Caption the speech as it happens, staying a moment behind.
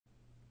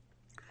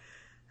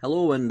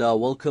Hello and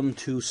welcome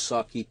to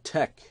Saki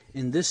Tech.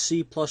 In this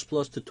C++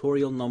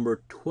 tutorial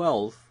number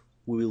 12,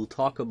 we will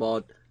talk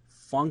about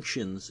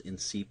functions in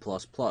C++.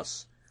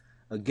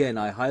 Again,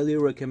 I highly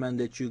recommend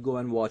that you go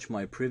and watch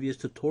my previous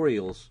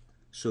tutorials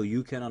so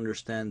you can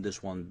understand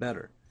this one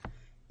better.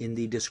 In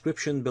the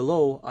description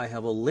below, I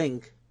have a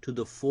link to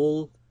the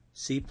full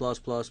C++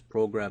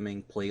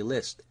 programming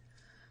playlist.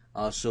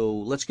 So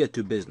let's get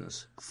to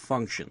business.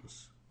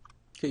 Functions.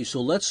 Okay,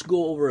 so let's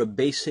go over a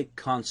basic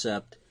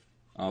concept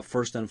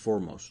first and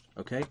foremost.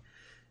 Okay,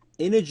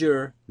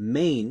 integer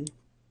main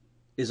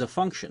is a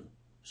function.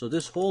 So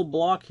this whole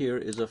block here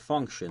is a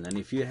function, and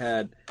if you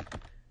had,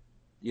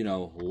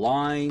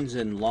 lines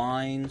and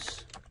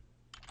lines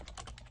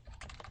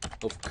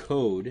of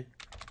code,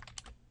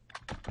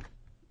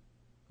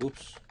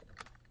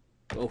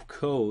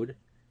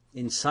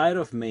 inside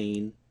of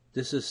main,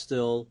 this is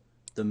still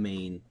the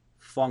main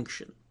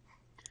function.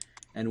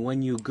 And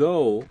when you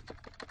go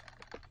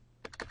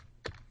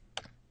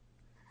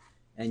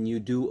and you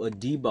do a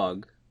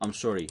debug,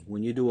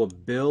 when you do a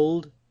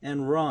build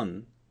and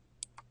run,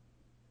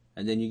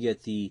 and then you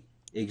get the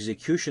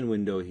execution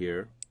window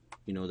here,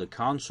 the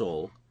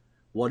console,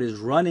 what is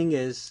running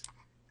is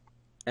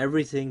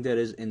everything that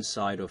is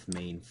inside of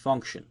main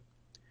function.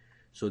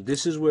 So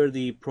this is where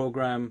the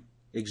program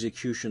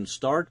execution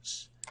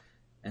starts,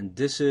 and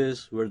this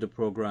is where the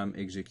program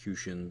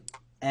execution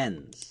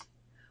ends.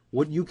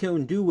 What you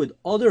can do with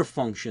other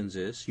functions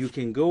is you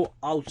can go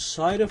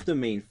outside of the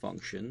main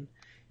function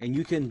and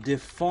you can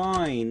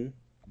define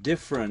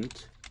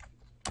different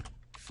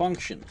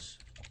functions.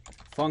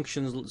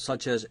 Functions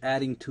such as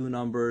adding two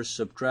numbers,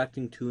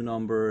 subtracting two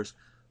numbers,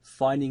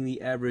 finding the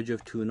average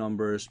of two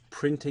numbers,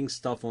 printing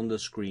stuff on the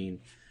screen.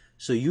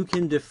 So you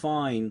can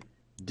define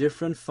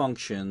different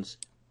functions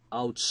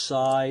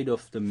outside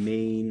of the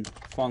main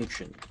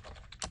function,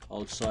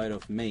 outside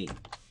of main.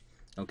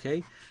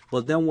 Okay?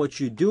 But then what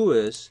you do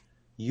is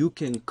you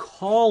can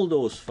call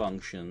those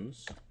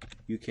functions,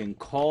 you can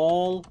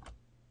call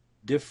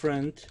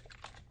different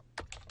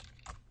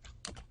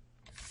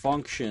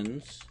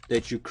functions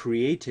that you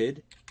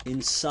created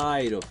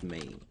inside of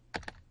main.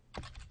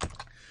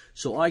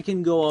 So I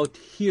can go out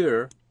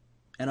here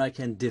and I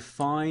can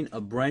define a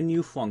brand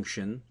new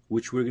function,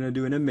 which we're going to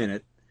do in a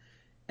minute,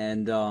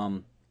 and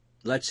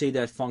let's say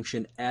that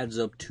function adds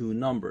up two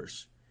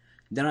numbers.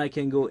 Then I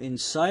can go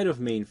inside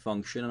of main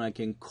function and I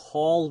can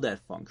call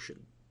that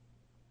function,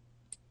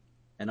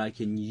 and I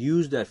can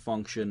use that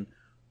function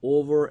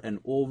over and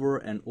over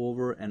and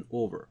over and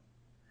over.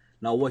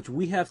 Now what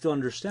we have to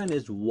understand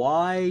is,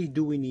 why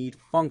do we need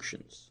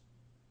functions?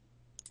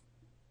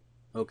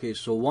 Okay,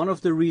 so one of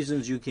the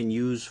reasons you can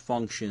use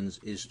functions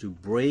is to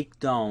break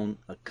down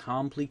a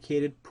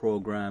complicated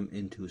program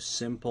into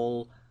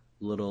simple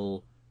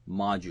little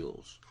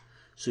modules.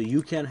 So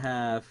you can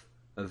have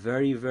a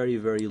very, very,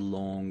 very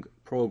long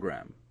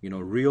program.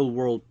 Real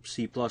world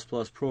C++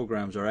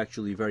 programs are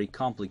actually very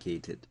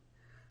complicated.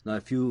 Now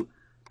if you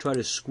try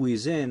to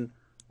squeeze in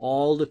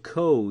all the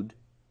code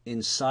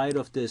inside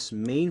of this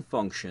main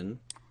function,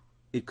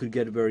 it could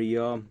get very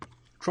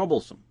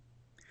troublesome.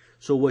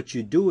 So what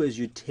you do is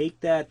you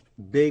take that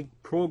big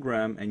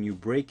program and you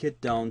break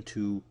it down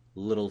to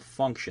little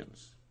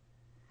functions,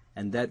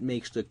 and that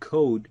makes the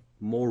code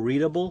more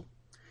readable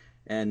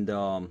and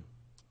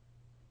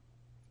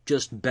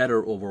just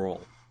better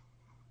overall.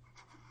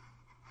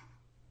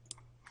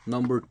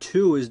 Number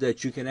two is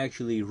that you can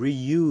actually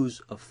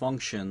reuse a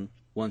function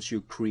once you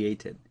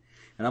create it.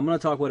 And I'm going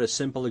to talk about a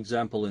simple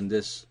example in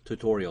this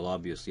tutorial.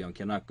 Obviously, I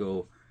cannot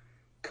go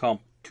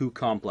too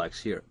complex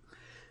here.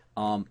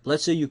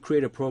 Let's say you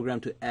create a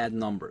program to add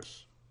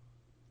numbers.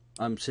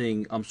 I'm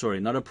sorry,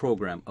 not a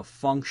program, a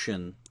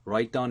function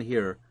right down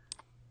here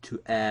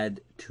to add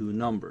two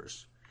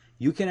numbers.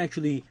 You can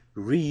actually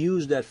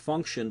reuse that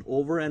function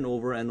over and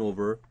over and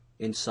over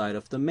inside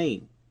of the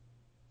main,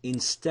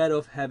 instead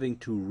of having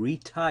to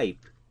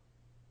retype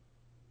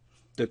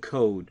the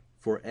code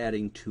for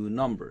adding two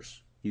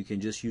numbers. You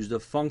can just use the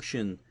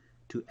function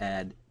to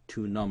add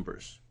two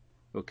numbers.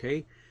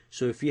 Okay?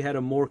 So if you had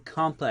a more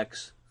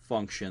complex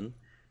function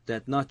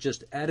that not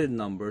just added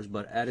numbers,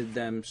 but added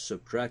them,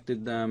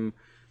 subtracted them,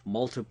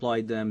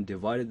 multiplied them,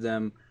 divided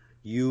them,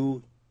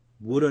 you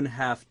wouldn't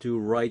have to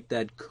write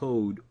that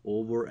code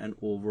over and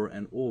over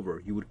and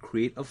over. You would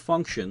create a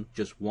function,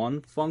 just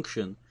one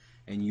function,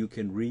 and you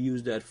can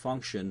reuse that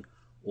function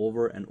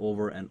over and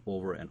over and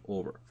over and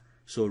over.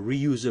 So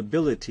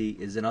reusability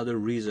is another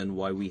reason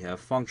why we have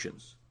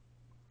functions.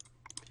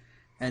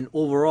 And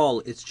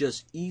overall, it's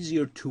just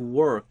easier to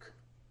work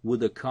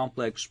with a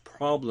complex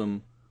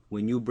problem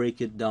when you break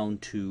it down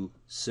to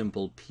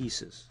simple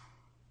pieces.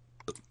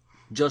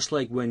 Just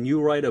like when you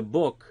write a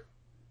book,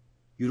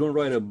 you don't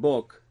write a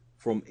book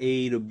from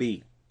A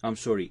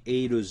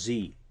to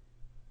Z.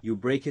 You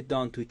break it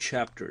down to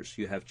chapters.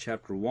 You have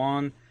chapter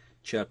 1,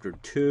 chapter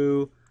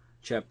 2,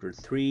 chapter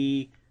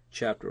 3,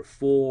 chapter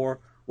 4,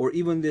 or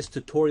even this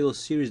tutorial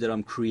series that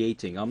I'm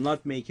creating. I'm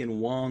not making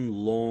one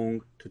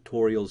long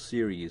tutorial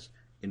series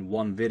in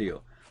one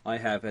video. I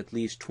have at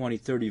least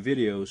 20-30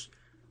 videos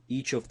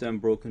each of them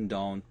broken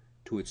down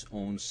to its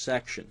own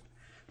section.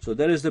 So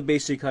that is the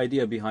basic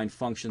idea behind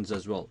functions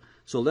as well.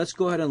 So let's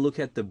go ahead and look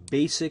at the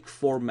basic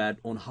format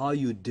on how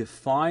you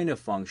define a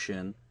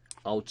function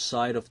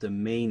outside of the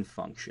main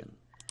function.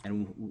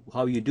 And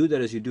how you do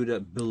that is you do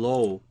that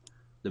below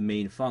the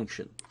main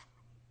function.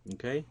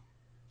 Okay?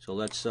 So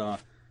let's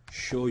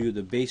show you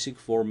the basic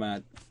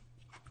format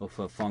of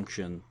a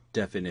function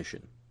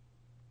definition.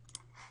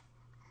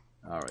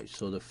 Alright,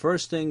 so the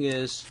first thing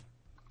is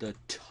the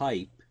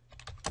type,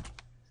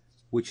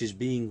 which is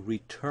being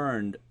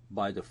returned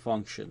by the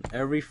function.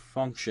 Every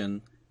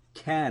function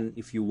can,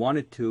 if you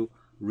wanted to,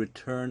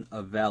 return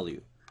a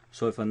value.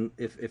 So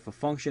if a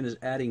function is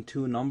adding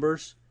two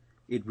numbers,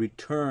 it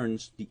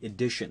returns the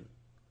addition.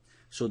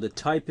 So the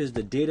type is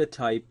the data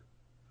type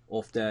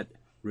of that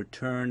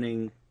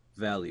returning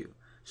value.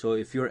 So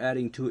if you're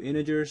adding two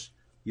integers,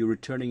 you're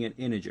returning an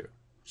integer.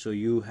 So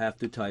you have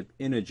to type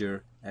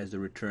integer as the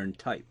return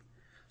type.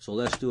 So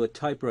let's do a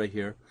type right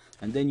here,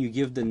 and then you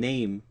give the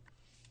name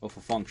of a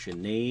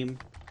function, name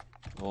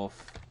of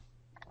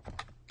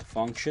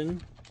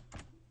function,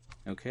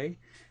 okay,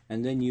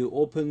 and then you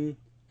open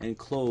and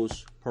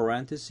close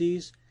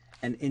parentheses,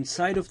 and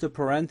inside of the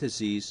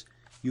parentheses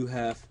you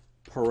have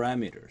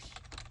parameters.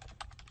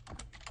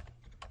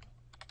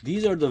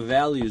 These are the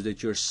values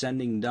that you're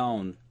sending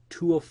down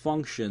to a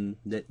function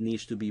that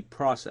needs to be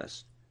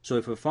processed. So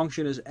if a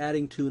function is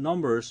adding two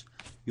numbers,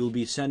 you'll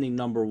be sending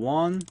number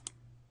 1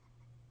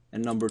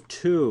 and number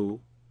 2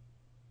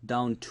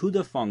 down to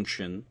the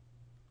function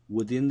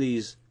within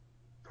these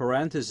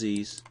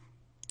parentheses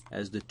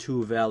as the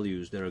two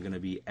values that are going to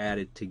be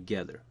added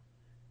together.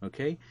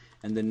 Okay?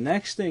 And the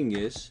next thing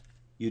is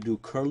you do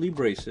curly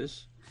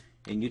braces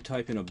and you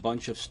type in a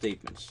bunch of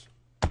statements.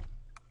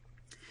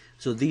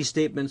 So these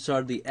statements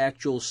are the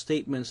actual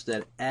statements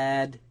that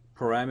add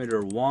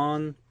parameter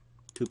 1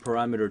 to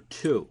parameter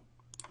 2.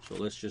 So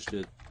let's just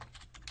do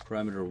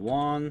parameter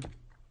 1,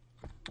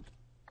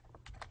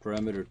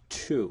 parameter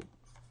 2.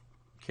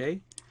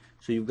 Okay?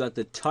 So you've got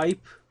the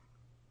type,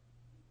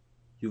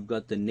 you've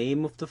got the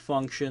name of the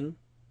function,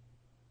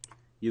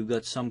 you've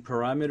got some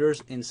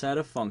parameters inside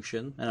a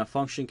function, and a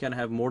function can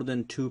have more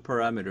than two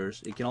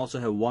parameters. It can also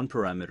have one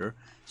parameter.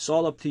 It's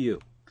all up to you.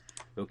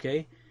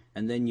 Okay?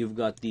 And then you've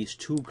got these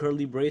two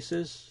curly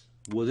braces.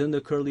 Within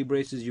the curly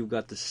braces, you've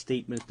got the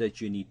statements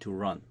that you need to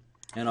run.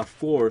 And of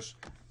course,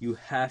 you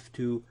have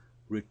to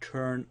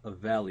return a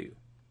value,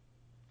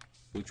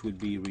 which would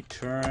be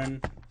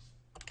return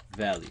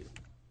value.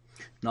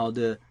 Now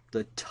the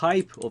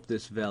type of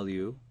this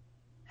value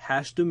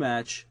has to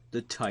match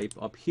the type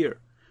up here.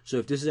 So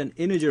if this is an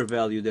integer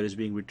value that is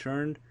being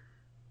returned,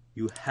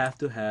 you have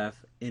to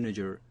have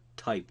integer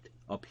typed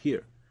up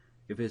here.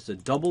 If it's a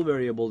double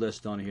variable that's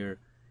down here,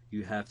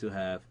 you have to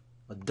have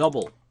a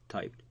double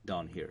typed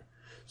down here.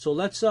 So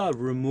let's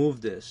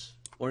remove this,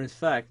 or in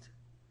fact,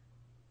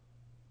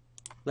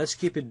 let's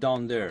keep it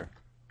down there.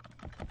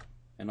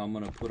 And I'm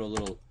going to put a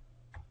little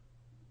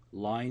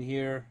line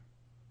here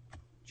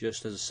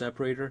just as a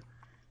separator.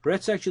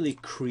 Let's actually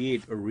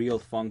create a real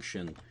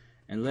function,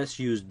 and let's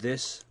use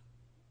this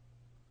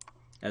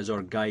as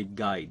our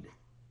guide.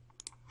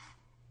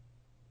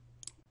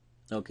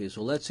 Okay,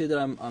 so let's say that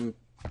I'm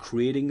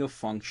creating a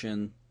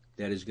function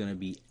that is going to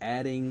be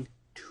adding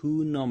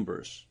two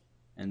numbers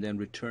and then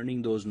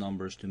returning those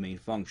numbers to main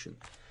function.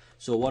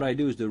 So what I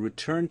do is the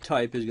return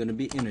type is going to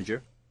be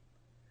integer.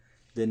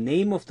 The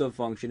name of the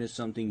function is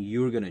something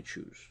you're going to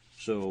choose.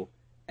 So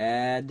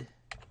add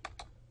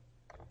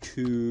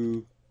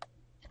two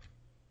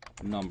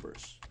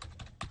numbers.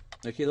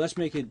 Okay, let's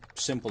make it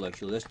simple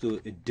actually. Let's do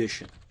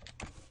addition.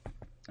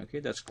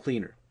 Okay, that's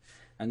cleaner.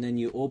 And then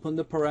you open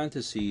the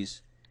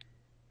parentheses,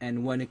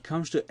 and when it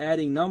comes to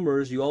adding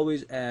numbers, you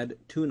always add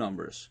two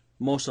numbers.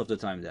 Most of the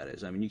time, that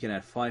is. I mean, you can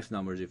add 5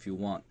 numbers if you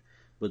want,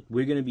 but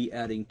we're going to be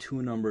adding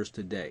 2 numbers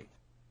today.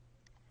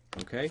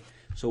 Okay,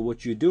 so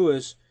what you do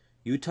is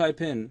you type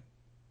in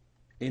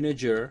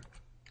integer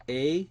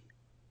A,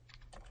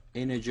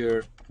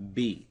 integer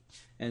B.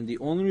 And the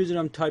only reason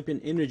I'm typing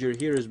integer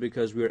here is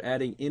because we're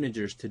adding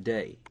integers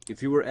today.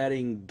 If you were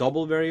adding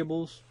double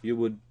variables, you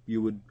would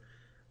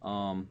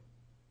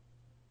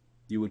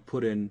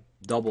put in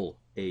double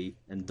A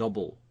and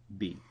double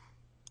B.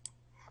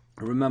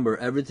 Remember,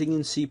 everything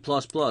in C++,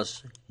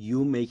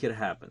 you make it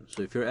happen.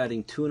 So if you're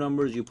adding 2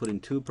 numbers, you put in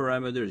 2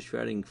 parameters. If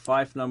you're adding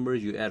 5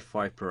 numbers, you add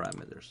 5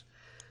 parameters.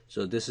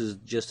 So this is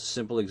just a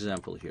simple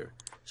example here.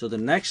 So the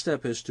next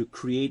step is to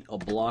create a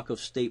block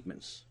of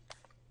statements.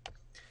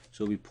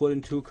 So we put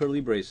in 2 curly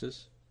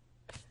braces,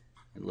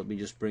 and let me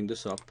just bring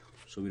this up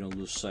so we don't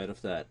lose sight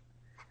of that.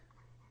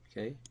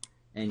 Okay,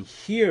 and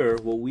here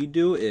what we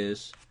do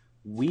is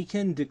we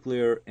can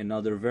declare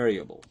another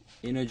variable,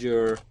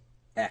 integer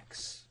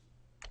x.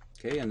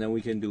 Okay, and then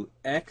we can do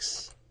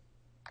x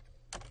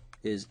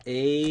is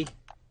A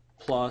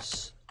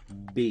plus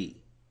B.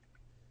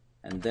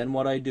 And then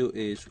what I do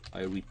is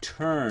I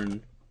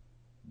return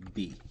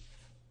B.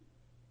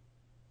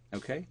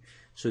 Okay,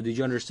 so did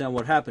you understand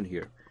what happened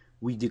here?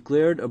 We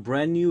declared a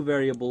brand new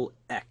variable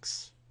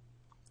x.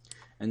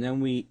 and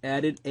then we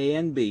added a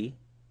and b,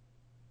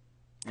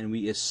 and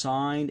we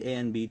assigned a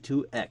and b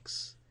to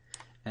x,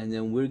 and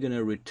then we're going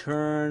to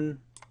return,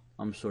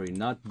 I'm sorry,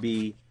 not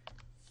b,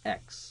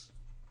 x.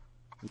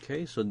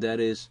 Okay, so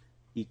that is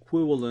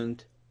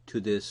equivalent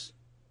to this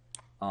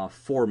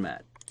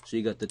format. So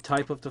you got the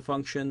type of the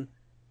function,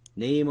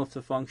 name of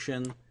the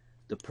function,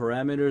 the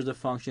parameters the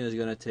function is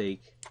going to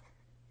take,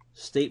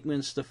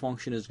 statements the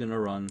function is going to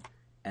run,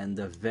 and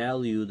the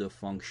value the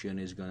function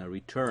is going to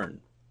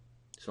return.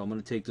 So I'm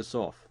going to take this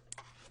off.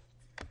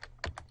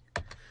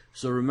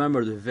 So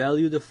remember, the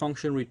value the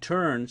function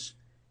returns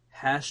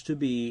has to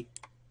be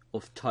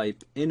of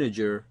type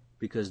integer,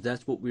 because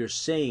that's what we're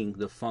saying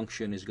the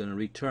function is going to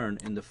return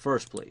in the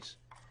first place.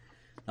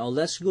 Now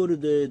let's go to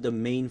the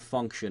main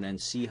function and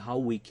see how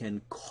we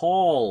can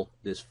call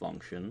this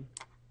function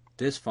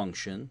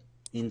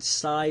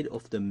inside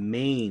of the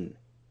main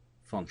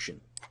function.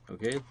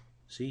 Okay,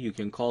 see, you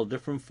can call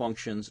different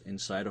functions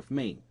inside of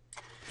main.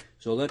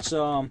 So let's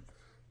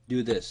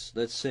do this.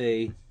 Let's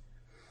say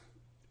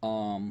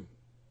I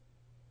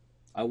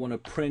want to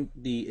print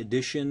the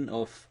addition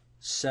of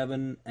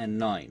 7 and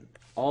 9.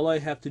 All I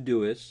have to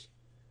do is,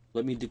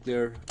 let me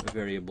declare a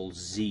variable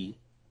z,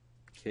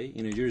 okay,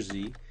 integer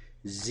z.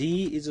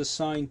 Z is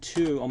assigned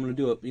to, I'm going to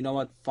do, you know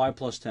what, 5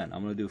 plus 10.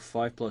 I'm going to do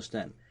 5 plus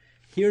 10.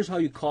 Here's how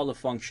you call a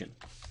function.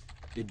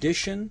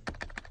 Addition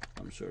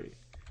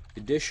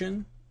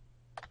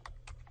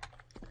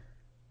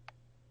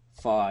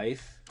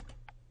 5,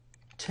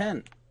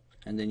 10,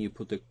 and then you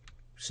put the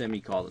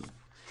semicolon.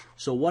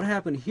 So what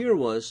happened here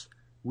was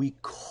we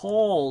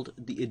called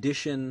the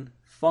addition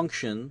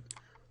function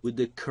with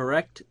the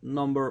correct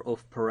number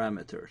of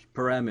parameters.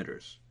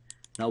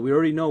 Now we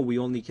already know we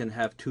only can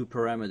have 2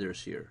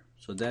 parameters here,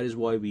 so that is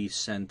why we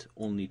sent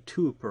only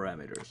 2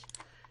 parameters.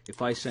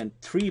 If I sent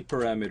 3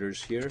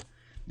 parameters here,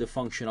 the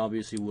function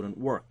obviously wouldn't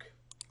work.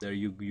 There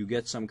you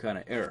get some kind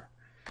of error.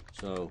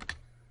 So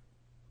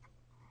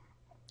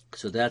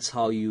that's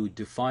how you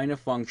define a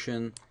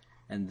function,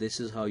 and this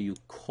is how you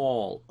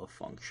call a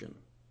function.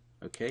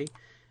 Okay?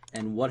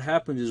 And what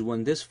happens is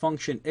when this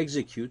function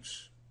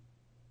executes,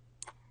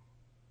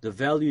 the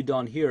value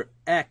down here,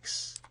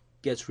 x,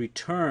 gets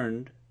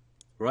returned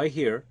right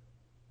here,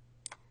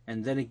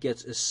 and then it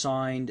gets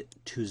assigned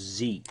to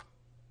z.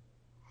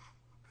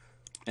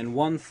 And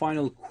one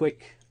final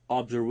quick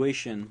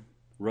observation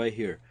right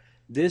here.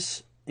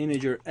 This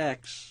integer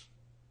x,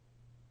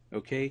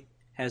 okay,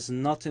 has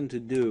nothing to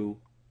do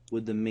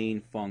with the main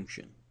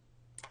function.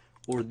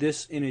 Or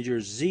this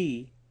integer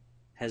z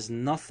has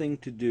nothing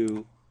to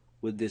do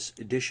with this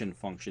addition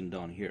function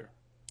down here.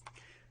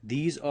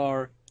 These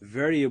are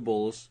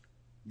variables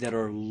that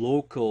are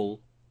local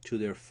to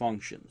their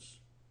functions.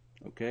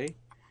 Okay?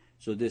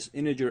 So this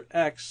integer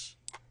x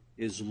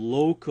is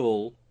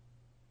local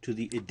to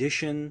the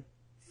addition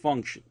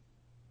function.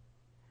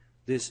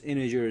 This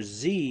integer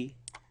z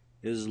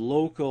is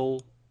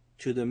local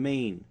to the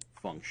main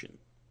function.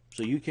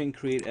 So you can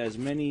create as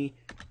many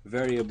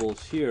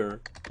variables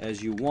here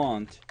as you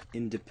want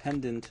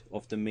independent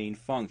of the main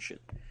function.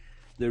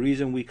 The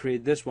reason we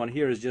create this one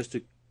here is just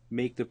to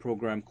make the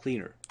program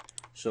cleaner.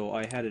 So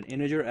I had an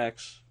integer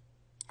x,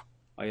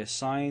 I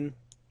assign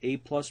a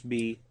plus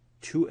b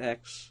to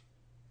x,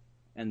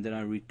 and then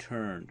I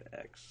returned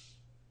x.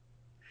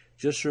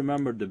 Just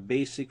remember the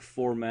basic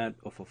format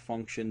of a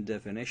function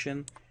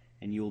definition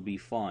and you'll be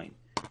fine.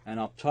 And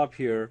up top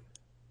here,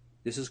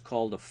 this is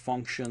called a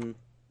function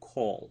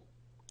call.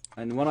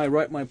 And when I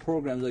write my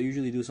programs, I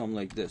usually do something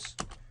like this.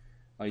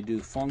 I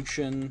do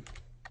function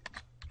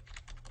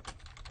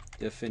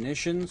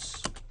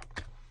definitions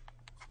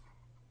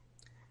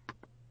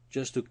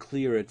just to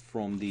clear it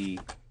from the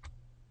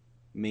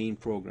main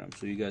program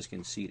so you guys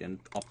can see it. And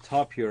up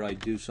top here I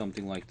do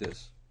something like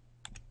this.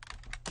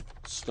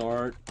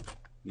 Start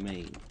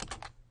main.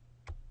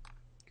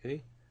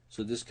 Okay,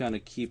 so this kind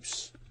of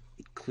keeps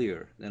it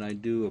clear. Then I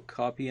do a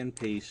copy and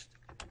paste,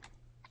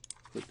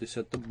 put this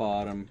at the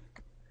bottom,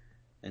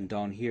 and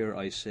down here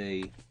I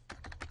say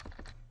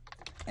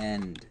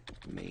end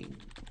main.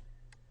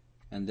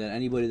 And then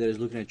anybody that is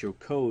looking at your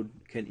code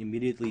can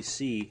immediately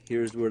see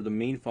here's where the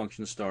main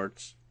function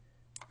starts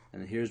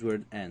and here's where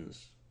it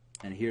ends.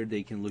 And here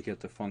they can look at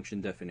the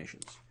function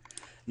definitions.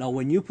 Now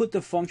when you put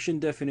the function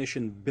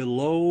definition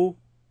below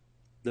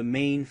the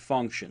main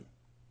function,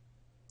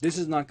 this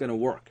is not going to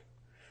work.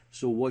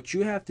 So what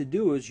you have to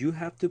do is you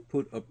have to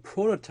put a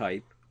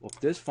prototype of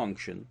this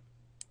function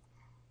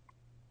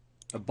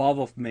above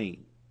of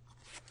main.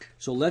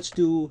 So let's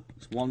do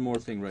one more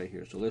thing right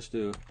here. So let's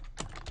do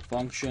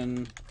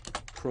function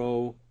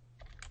prototypes,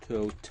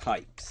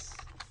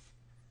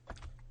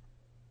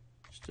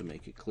 just to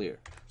make it clear.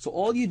 So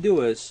all you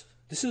do is,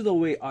 this is the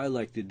way I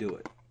like to do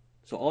it.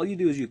 So all you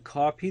do is you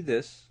copy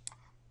this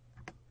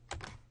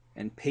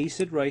and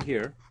paste it right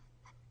here,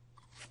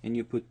 and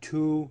you put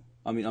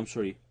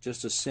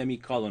just a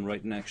semicolon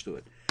right next to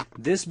it.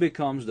 This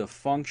becomes the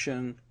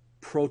function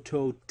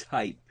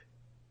prototype.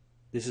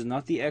 This is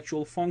not the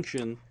actual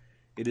function,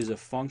 it is a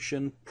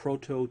function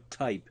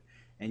prototype,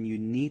 and you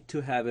need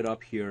to have it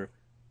up here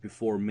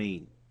before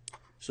main.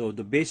 So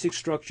the basic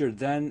structure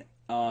then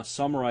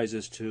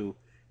summarizes to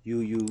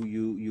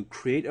you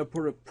create a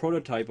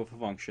prototype of a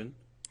function,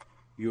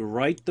 you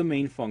write the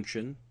main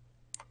function,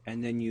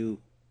 and then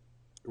you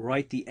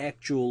write the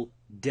actual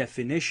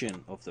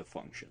definition of the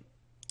function.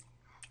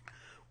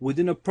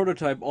 Within a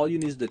prototype, all you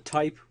need is the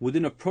type.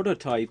 Within a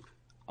prototype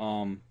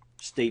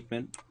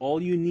statement,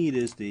 all you need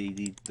is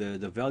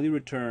the value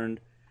returned,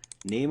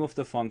 name of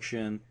the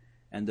function,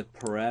 and the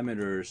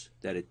parameters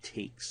that it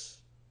takes.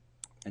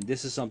 And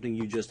this is something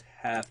you just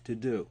have to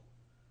do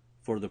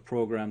for the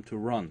program to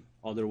run.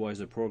 Otherwise,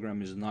 the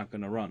program is not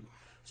going to run.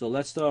 So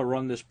let's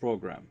run this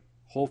program.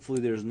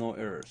 Hopefully there's no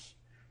errors.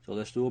 So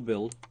let's do a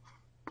build.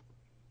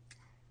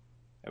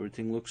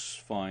 Everything looks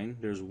fine.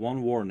 There's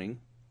one warning.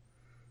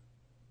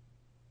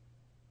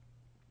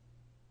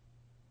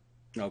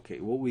 Okay,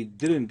 what we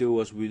didn't do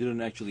was we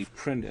didn't actually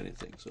print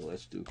anything. So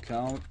let's do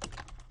count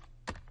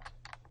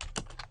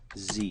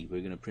Z.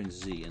 We're going to print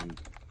Z and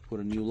put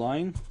a new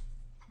line.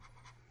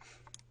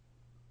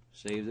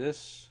 Save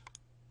this.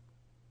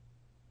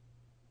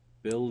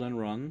 Build and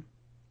run.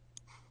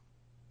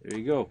 There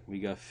you go. We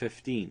got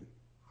 15.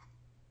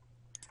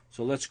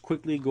 So let's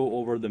quickly go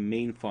over the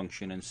main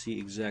function and see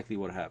exactly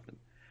what happened.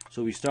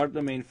 So we start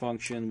the main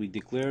function. We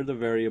declare the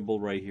variable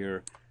right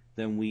here.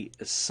 Then we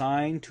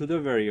assign to the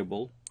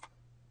variable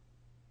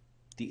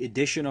the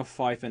addition of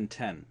 5 and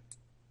 10.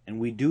 And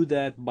we do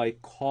that by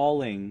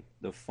calling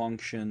the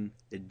function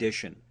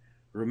addition.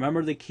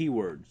 Remember the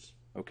keywords,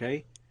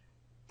 okay?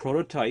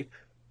 Prototype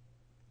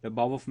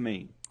above of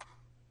main,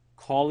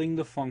 calling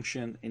the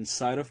function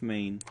inside of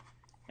main,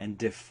 and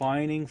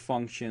defining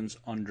functions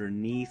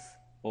underneath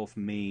of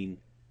main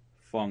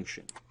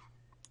function.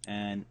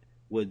 And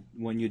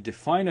when you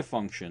define a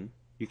function,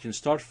 you can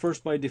start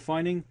first by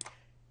defining,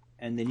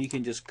 and then you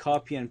can just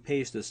copy and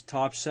paste this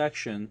top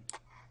section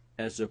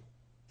as a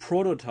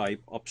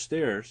prototype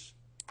upstairs.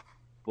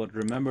 But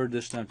remember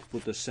this time to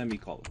put the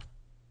semicolon.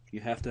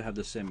 You have to have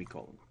the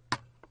semicolon.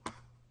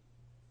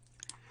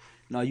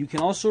 Now you can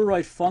also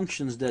write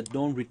functions that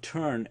don't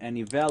return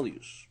any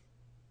values.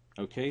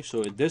 Okay,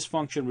 so this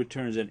function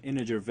returns an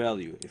integer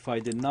value. If I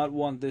did not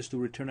want this to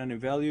return any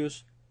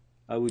values,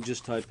 I would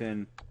just type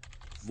in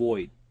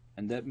void,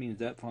 and that means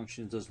that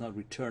function does not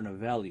return a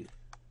value.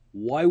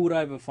 Why would I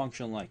have a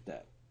function like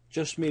that?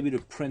 Just maybe to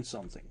print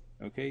something.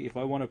 Okay, if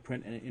I want to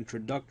print an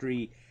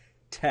introductory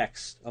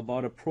text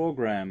about a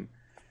program,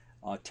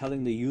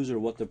 telling the user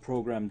what the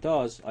program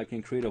does, I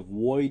can create a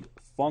void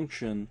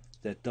function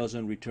that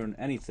doesn't return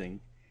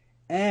anything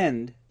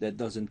and that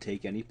doesn't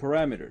take any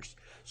parameters.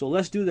 So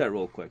let's do that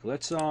real quick.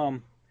 Let's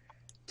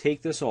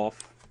take this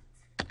off,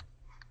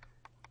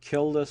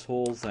 kill this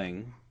whole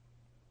thing,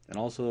 and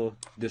also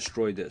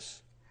destroy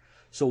this.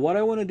 So what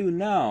I want to do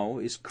now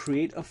is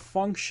create a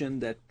function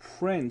that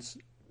prints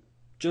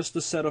just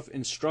a set of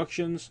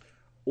instructions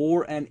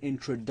or an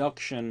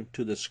introduction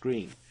to the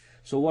screen.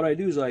 So what I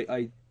do is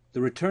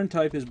the return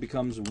type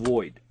becomes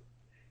void.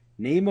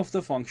 Name of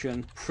the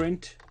function,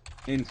 print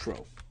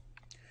intro.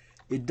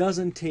 It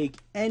doesn't take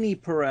any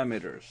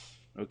parameters.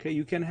 Okay,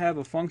 you can have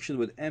a function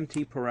with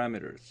empty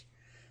parameters.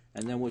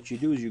 And then what you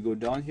do is you go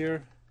down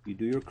here, you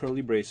do your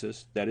curly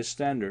braces, that is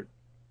standard.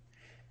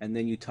 And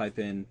then you type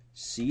in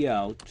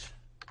cout.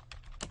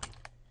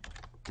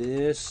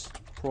 This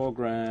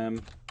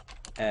program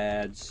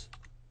adds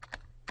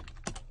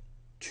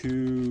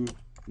 2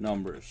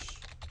 numbers.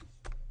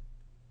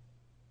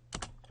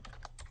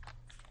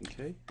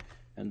 Okay,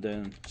 and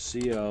then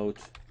cout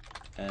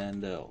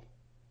and L.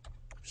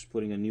 Just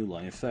putting a new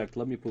line. In fact,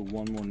 let me put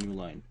one more new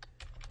line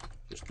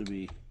just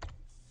to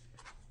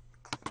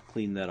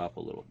clean that up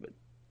a little bit.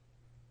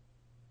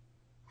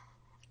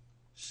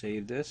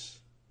 Save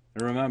this.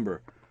 And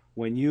remember,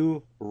 when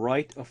you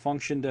write a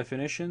function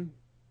definition,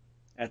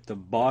 at the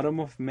bottom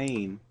of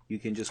main, you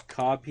can just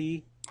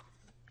copy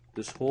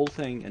this whole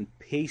thing and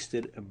paste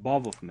it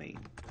above of main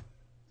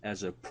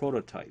as a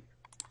prototype.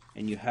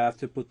 And you have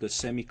to put the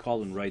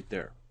semicolon right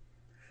there.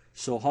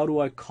 So how do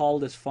I call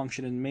this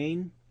function in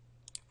main?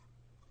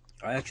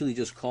 I actually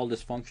just call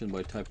this function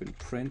by typing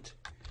print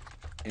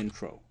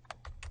intro.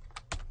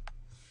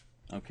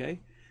 Okay?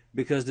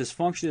 Because this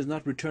function is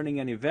not returning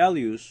any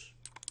values,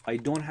 I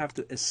don't have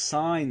to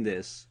assign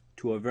this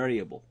to a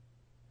variable.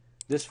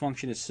 This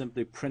function is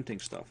simply printing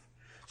stuff.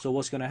 So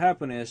what's going to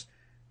happen is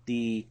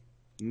the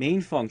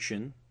main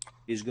function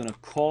is going to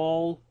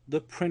call the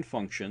print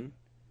function,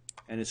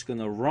 and it's going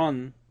to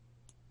run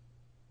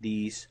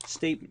these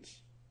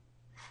statements.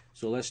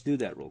 So let's do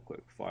that real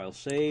quick. File,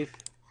 save,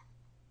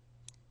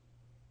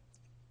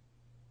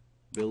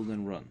 build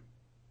and run.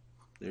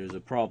 There's a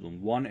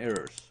problem. 1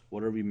 errors.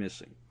 What are we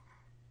missing?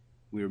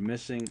 We're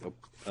missing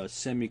a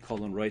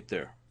semicolon right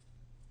there.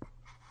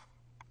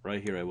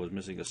 Right here I was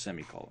missing a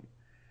semicolon.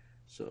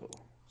 So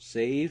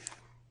save,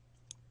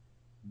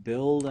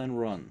 build and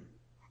run.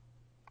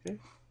 Okay,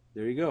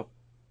 there you go.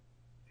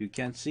 If you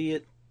can't see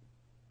it,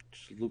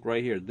 just look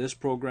right here. This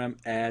program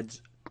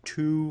adds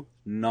 2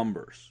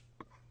 numbers.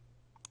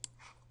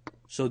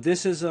 So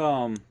this is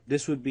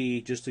this would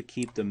be just to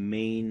keep the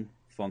main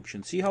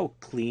function. See how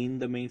clean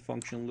the main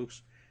function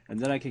looks? And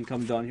then I can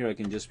come down here, I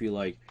can just be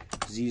like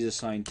z is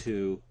assigned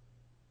to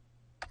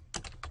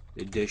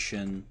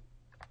addition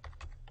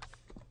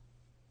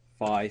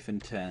 5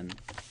 and 10.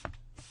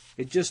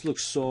 It just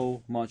looks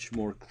so much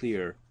more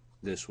clear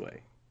this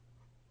way.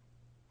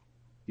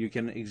 You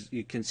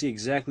can see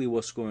exactly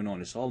what's going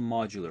on. It's all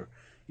modular.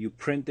 You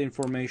print the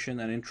information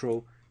and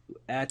intro, you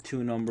add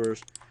 2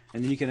 numbers,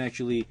 and then you can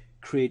actually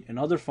create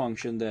another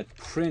function that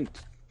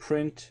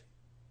print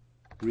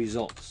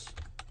results.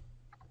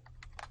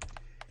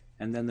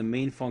 And then the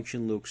main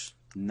function looks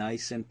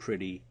nice and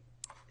pretty.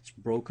 It's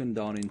broken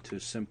down into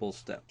simple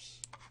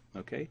steps.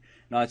 Okay?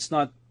 Now it's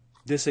not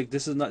this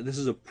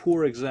is a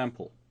poor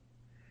example.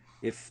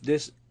 If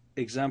this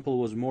example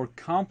was more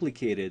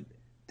complicated,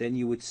 then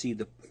you would see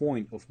the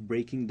point of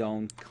breaking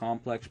down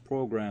complex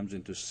programs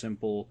into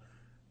simple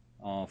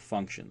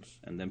functions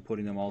and then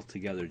putting them all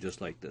together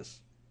just like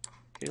this.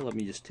 Okay, let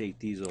me just take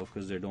these off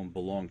because they don't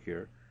belong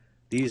here.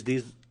 These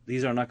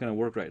are not going to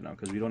work right now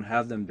because we don't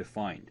have them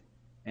defined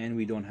and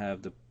we don't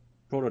have the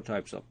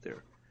prototypes up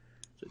there.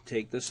 So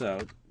take this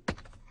out.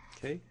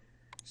 Okay,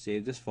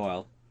 save this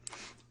file.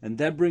 And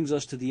that brings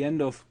us to the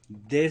end of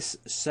this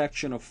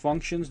section of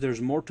functions.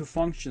 There's more to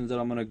functions that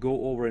I'm going to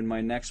go over in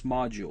my next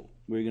module.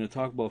 We're going to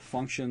talk about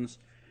functions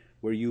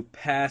where you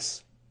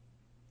pass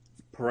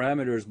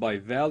parameters by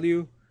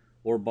value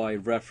or by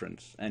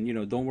reference. And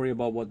don't worry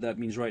about what that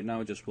means right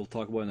now. Just we'll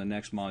talk about it in the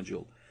next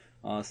module.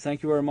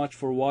 Thank you very much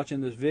for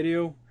watching this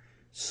video.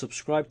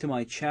 Subscribe to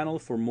my channel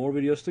for more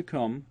videos to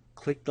come.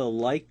 Click the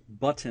like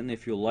button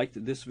if you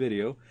liked this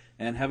video,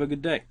 and have a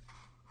good day.